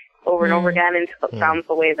myself over and over again until it sounds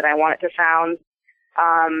the way that I want it to sound.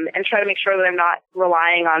 And try to make sure that I'm not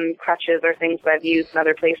relying on crutches or things that I've used in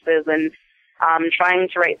other places, and trying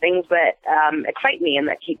to write things that excite me and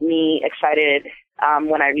that keep me excited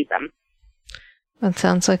when I read them. That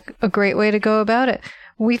sounds like a great way to go about it.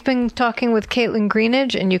 We've been talking with Caitlin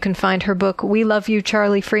Greenidge, and you can find her book, We Love You,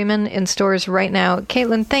 Charlie Freeman, in stores right now.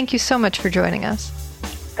 Caitlin, thank you so much for joining us.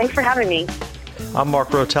 Thanks for having me. I'm Mark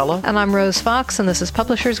Rotella. And I'm Rose Fox, and this is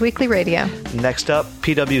Publishers Weekly Radio. Next up,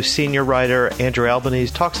 PW senior writer Andrew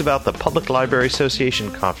Albanese talks about the Public Library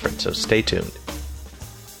Association Conference, so stay tuned.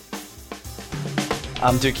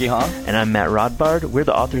 I'm Dookie Hong. And I'm Matt Rodbard. We're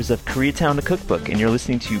the authors of Koreatown, the Cookbook, and you're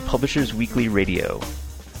listening to Publishers Weekly Radio.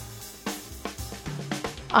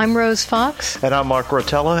 I'm Rose Fox. And I'm Mark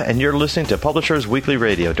Rotella, and you're listening to Publishers Weekly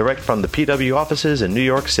Radio, direct from the PW offices in New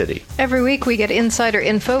York City. Every week we get insider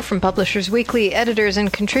info from Publishers Weekly editors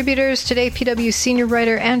and contributors. Today, PW senior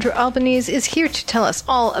writer Andrew Albanese is here to tell us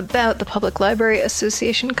all about the Public Library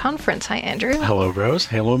Association Conference. Hi, Andrew. Hello, Rose.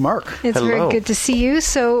 Hello, Mark. It's very good to see you.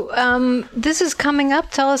 So this is coming up.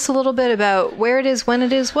 Tell us a little bit about where it is, when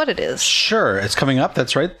it is, what it is. Sure. It's coming up.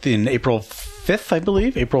 That's right. In April 5th, I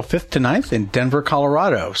believe, April 5th to 9th in Denver,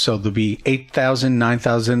 Colorado. So there'll be 8,000,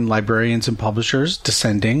 9,000 librarians and publishers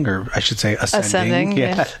descending, or I should say ascending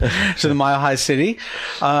to the Mile High City.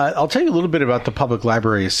 I'll tell you a little bit about the Public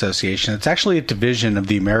Library Association. It's actually a division of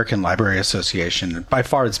the American Library Association. By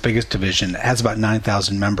far its biggest division. It has about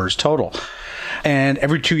 9,000 members total. And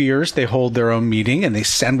every 2 years, they hold their own meeting, and they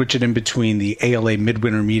sandwich it in between the ALA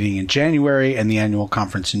Midwinter meeting in January and the annual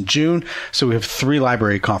conference in June. So we have 3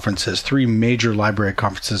 library conferences, 3 major library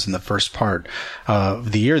conferences in the first part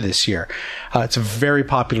of the year this year. It's a very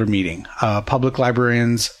popular meeting. Public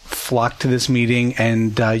librarians flock to this meeting,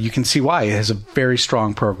 and you can see why. It has a very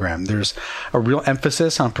strong program. There's a real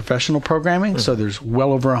emphasis on professional programming, so there's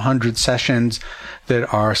well over 100 sessions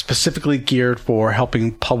that are specifically geared for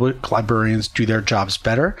helping public librarians do their jobs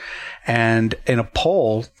better. And in a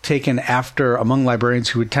poll taken among librarians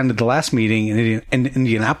who attended the last meeting in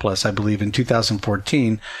Indianapolis, I believe in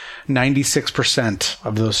 2014, 96%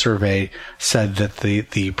 of those surveyed said that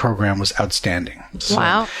the program was outstanding. So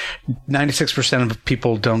wow. 96% of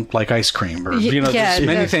people don't like ice cream, or there's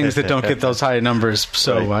many things that don't get those high numbers.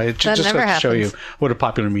 So it just goes to show you what a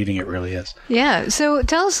popular meeting it really is. Yeah. So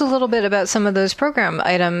tell us a little bit about some of those program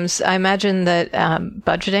items. I imagine that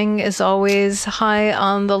budgeting is always high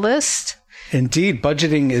on the list. Indeed,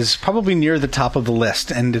 budgeting is probably near the top of the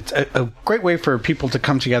list, and it's a great way for people to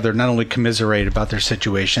come together, not only commiserate about their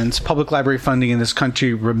situations. Public library funding in this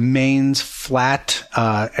country remains flat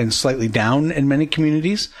and slightly down in many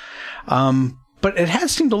communities. But it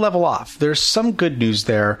has seemed to level off. There's some good news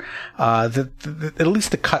there, that at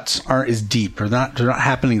least the cuts aren't as deep, or they're not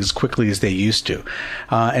happening as quickly as they used to.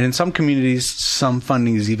 And in some communities, some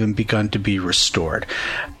funding has even begun to be restored.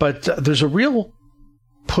 But there's a real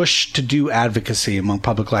push to do advocacy among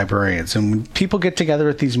public librarians. And when people get together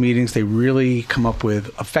at these meetings, they really come up with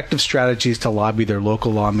effective strategies to lobby their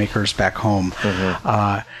local lawmakers back home.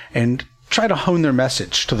 And try to hone their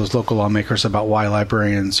message to those local lawmakers about why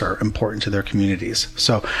librarians are important to their communities.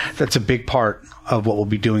 So that's a big part of what we'll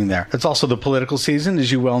be doing there. It's also the political season,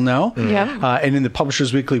 as you well know. Yeah. And in the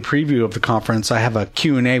Publishers Weekly preview of the conference, I have a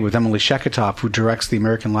Q&A with Emily Sheketoff, who directs the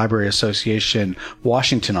American Library Association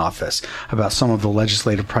Washington office, about some of the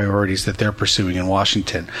legislative priorities that they're pursuing in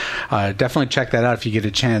Washington. Definitely check that out if you get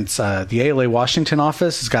a chance. The ALA Washington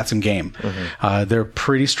office has got some game. They're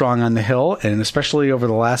pretty strong on the Hill, and especially over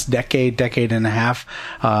the last decade and a half,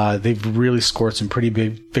 they've really scored some pretty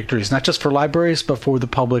big victories, not just for libraries, but for the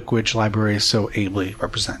public, which libraries so ably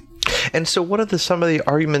represent. And so what are some of the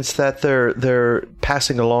arguments that they're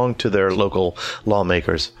passing along to their local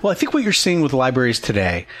lawmakers? Well, I think what you're seeing with libraries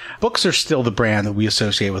today, books are still the brand that we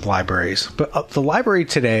associate with libraries. But the library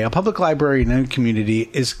today, a public library in any community,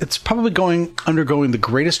 it's probably undergoing the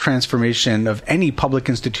greatest transformation of any public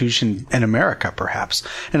institution in America, perhaps.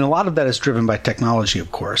 And a lot of that is driven by technology,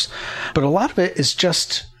 of course. But a lot of it is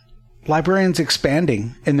just librarians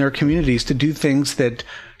expanding in their communities to do things that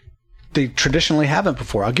they traditionally haven't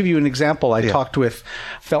before. I'll give you an example. I talked with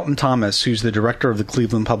Felton Thomas, who's the director of the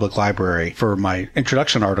Cleveland Public Library, for my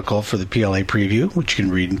introduction article for the PLA preview, which you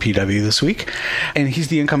can read in PW this week. And he's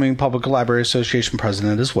the incoming Public Library Association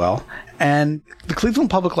president as well. And the Cleveland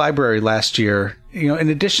Public Library last year, in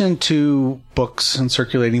addition to books and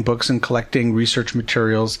circulating books and collecting research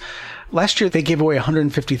materials, last year, they gave away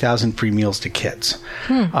 150,000 free meals to kids.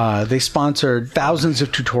 They sponsored thousands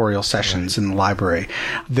of tutorial sessions in the library.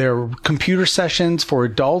 Their computer sessions for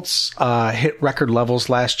adults hit record levels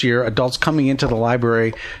last year. Adults coming into the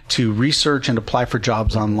library to research and apply for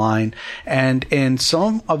jobs online. And in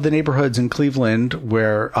some of the neighborhoods in Cleveland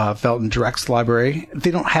where Felton directs the library,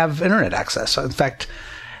 they don't have internet access. In fact,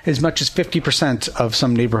 as much as 50% of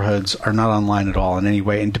some neighborhoods are not online at all in any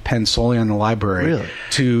way and depend solely on the library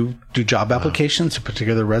to do job applications, to put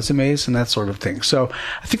together resumes and that sort of thing. So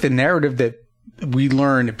I think the narrative that we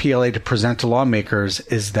learn at PLA to present to lawmakers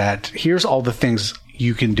is that here's all the things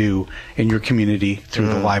you can do in your community through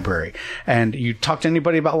the library. And you talk to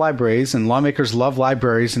anybody about libraries, and lawmakers love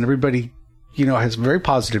libraries, and everybody, has very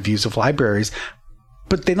positive views of libraries,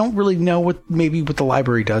 but they don't really know what the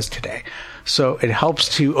library does today. So it helps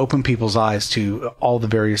to open people's eyes to all the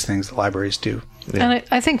various things that libraries do. Yeah. And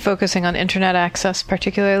I think focusing on internet access,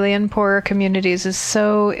 particularly in poorer communities, is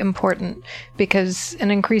so important because an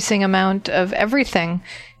increasing amount of everything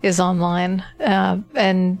is online.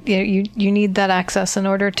 And you need that access in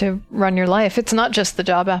order to run your life. It's not just the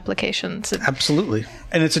job applications. Absolutely.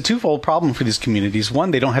 And it's a twofold problem for these communities. One,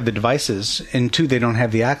 they don't have the devices, and two, they don't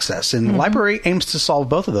have the access. And the library aims to solve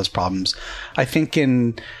both of those problems. I think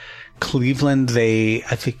in Cleveland, I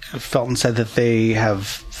think Felton said that they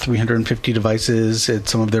have 350 devices at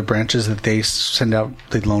some of their branches that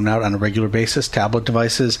they loan out on a regular basis, tablet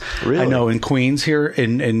devices. Really? I know in Queens here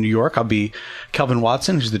in New York, Kelvin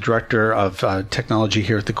Watson, who's the director of technology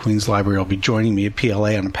here at the Queens Library, will be joining me at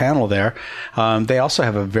PLA on a panel there. They also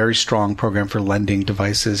have a very strong program for lending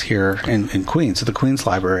devices here in Queens, at the Queens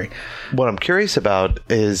Library. What I'm curious about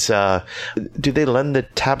is, do they lend the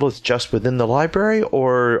tablets just within the library,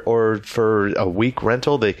 or for a week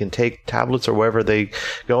rental, they can take tablets or wherever they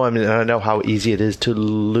go? I mean, I know how easy it is to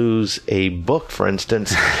lose a book, for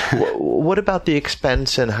instance. What about the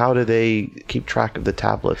expense, and how do they keep track of the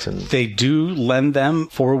tablets? And they do lend them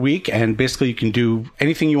for a week, and basically you can do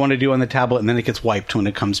anything you want to do on the tablet, and then it gets wiped when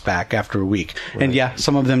it comes back after a week. Right. And yeah,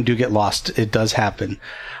 some of them do get lost. It does happen.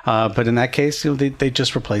 But in that case, they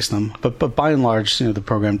just replace them. But by and large, the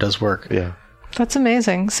program does work. Yeah. That's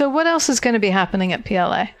amazing. So what else is going to be happening at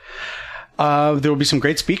PLA? There will be some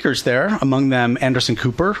great speakers there, among them Anderson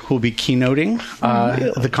Cooper, who will be keynoting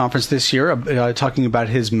the conference this year, talking about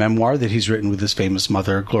his memoir that he's written with his famous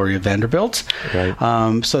mother, Gloria Vanderbilt.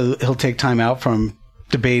 Right. So he'll take time out from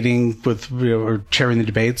debating with, or chairing the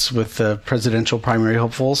debates with the presidential primary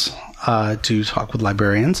hopefuls to talk with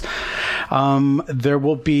librarians. There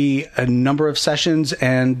will be a number of sessions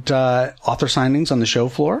and author signings on the show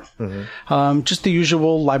floor. Just the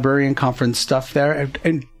usual librarian conference stuff there.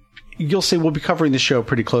 And you'll see we'll be covering the show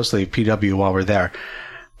pretty closely at PW while we're there.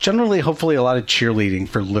 Generally, hopefully, a lot of cheerleading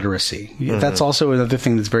for literacy. That's also another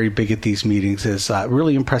thing that's very big at these meetings, is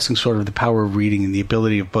really impressing sort of the power of reading and the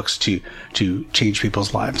ability of books to change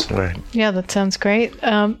people's lives. Right. Yeah, that sounds great.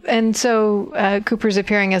 And so Cooper's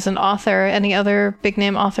appearing as an author. Any other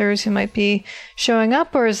big-name authors who might be showing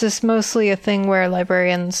up, or is this mostly a thing where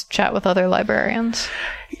librarians chat with other librarians?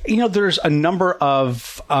 There's a number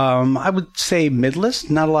of, I would say, mid-list,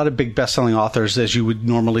 not a lot of big best-selling authors as you would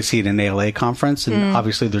normally see at an ALA conference. And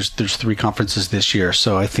obviously there's 3 conferences this year,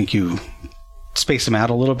 so I think you space them out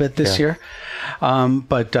a little bit this year.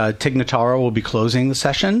 But Tig Notaro will be closing the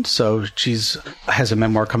session. So has a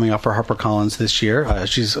memoir coming out for HarperCollins this year.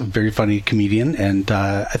 She's a very funny comedian, and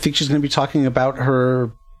I think she's going to be talking about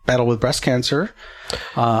her battle with breast cancer,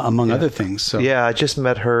 among other things. So. Yeah, I just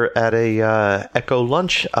met her at a Echo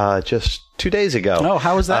lunch just 2 days ago. Oh,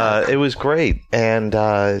 how was that? It was great. And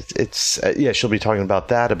she'll be talking about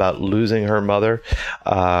that, about losing her mother,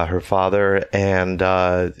 her father, and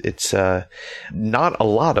it's not a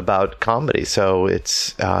lot about comedy. So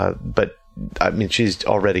but I mean, she's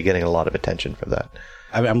already getting a lot of attention for that.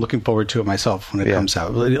 I'm looking forward to it myself when it comes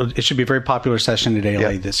out. It should be a very popular session at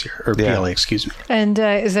ALA this year, or PLA, excuse me. And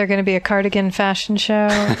is there going to be a cardigan fashion show?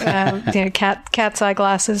 Cat's eye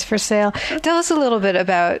glasses for sale. Tell us a little bit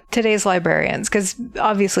about today's librarians, because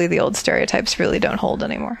obviously the old stereotypes really don't hold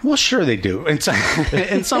anymore. Well, sure they do. In some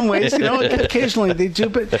ways, occasionally they do.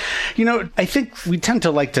 But, I think we tend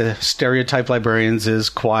to like to stereotype librarians as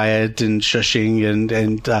quiet and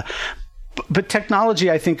shushing but technology,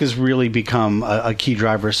 I think, has really become a key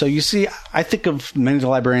driver. So you see, I think of many of the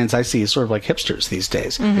librarians I see as sort of like hipsters these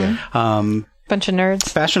days. Mm-hmm. Bunch of nerds.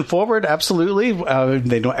 Fashion forward, absolutely.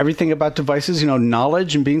 They know everything about devices.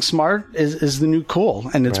 Knowledge and being smart is the new cool,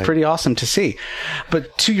 and it's pretty awesome to see.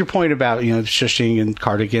 But to your point about shushing and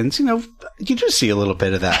cardigans, you do see a little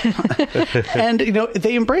bit of that, and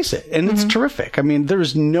they embrace it, and it's terrific. I mean,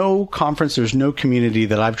 there's no conference, there's no community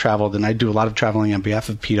that I've traveled, and I do a lot of traveling on behalf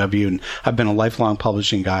of PW, and I've been a lifelong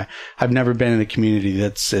publishing guy. I've never been in a community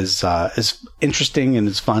that's as interesting and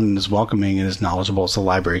as fun and as welcoming and as knowledgeable as the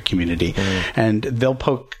library community. And they'll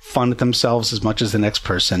poke fun at themselves as much as the next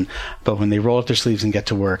person, but when they roll up their sleeves and get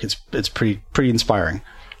to work, it's pretty inspiring.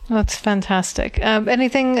 That's fantastic.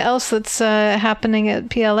 Anything else that's happening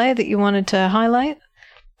at PLA that you wanted to highlight?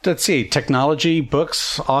 Let's see. Technology,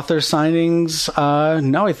 books, author signings.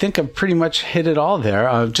 No, I think I've pretty much hit it all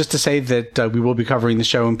there. Just to say that we will be covering the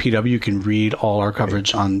show in PW. You can read all our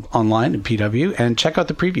coverage online in PW, and check out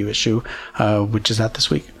the preview issue, which is out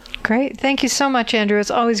this week. Great. Thank you so much, Andrew.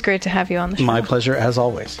 It's always great to have you on the show. My pleasure, as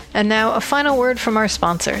always. And now a final word from our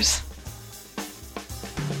sponsors.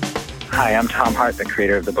 Hi, I'm Tom Hart, the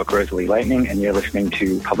creator of the book Rosalie Lightning, and you're listening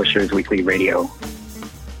to Publishers Weekly Radio.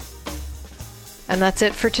 And that's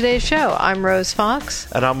it for today's show. I'm Rose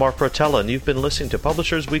Fox. And I'm Mark Rotella, and you've been listening to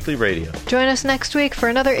Publishers Weekly Radio. Join us next week for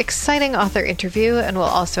another exciting author interview, and we'll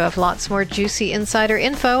also have lots more juicy insider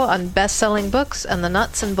info on best-selling books and the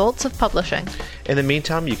nuts and bolts of publishing. In the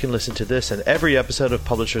meantime, you can listen to this and every episode of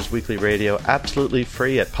Publishers Weekly Radio absolutely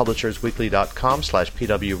free at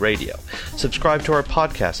publishersweekly.com/pwradio. Subscribe to our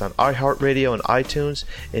podcast on iHeartRadio and iTunes,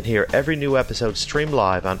 and hear every new episode streamed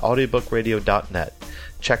live on audiobookradio.net.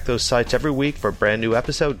 Check those sites every week for a brand new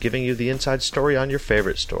episode giving you the inside story on your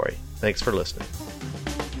favorite story. Thanks for listening.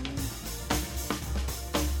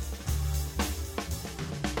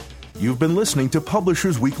 You've been listening to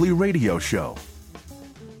Publishers Weekly Radio Show.